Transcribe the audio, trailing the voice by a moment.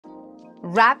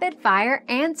Rapid fire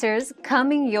answers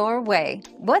coming your way.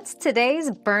 What's today's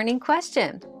burning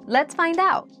question? Let's find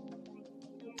out.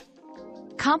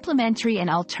 Complementary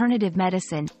and Alternative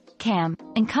Medicine, CAM,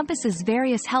 encompasses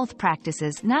various health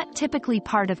practices not typically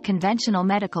part of conventional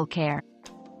medical care.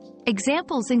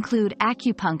 Examples include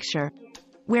acupuncture,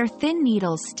 where thin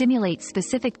needles stimulate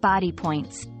specific body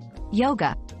points;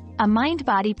 yoga, a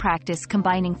mind-body practice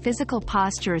combining physical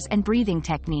postures and breathing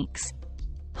techniques;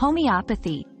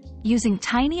 homeopathy, using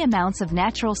tiny amounts of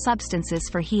natural substances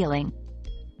for healing;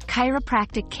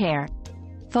 chiropractic care,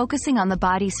 focusing on the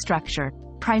body's structure,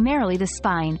 primarily the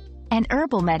spine; and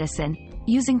herbal medicine,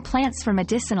 using plants for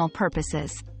medicinal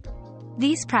purposes.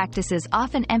 These practices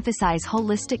often emphasize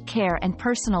holistic care and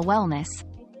personal wellness.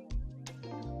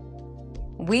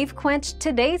 We've quenched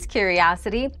today's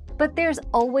curiosity, but there's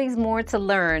always more to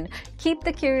learn. Keep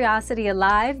the curiosity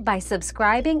alive by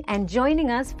subscribing and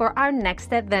joining us for our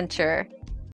next adventure.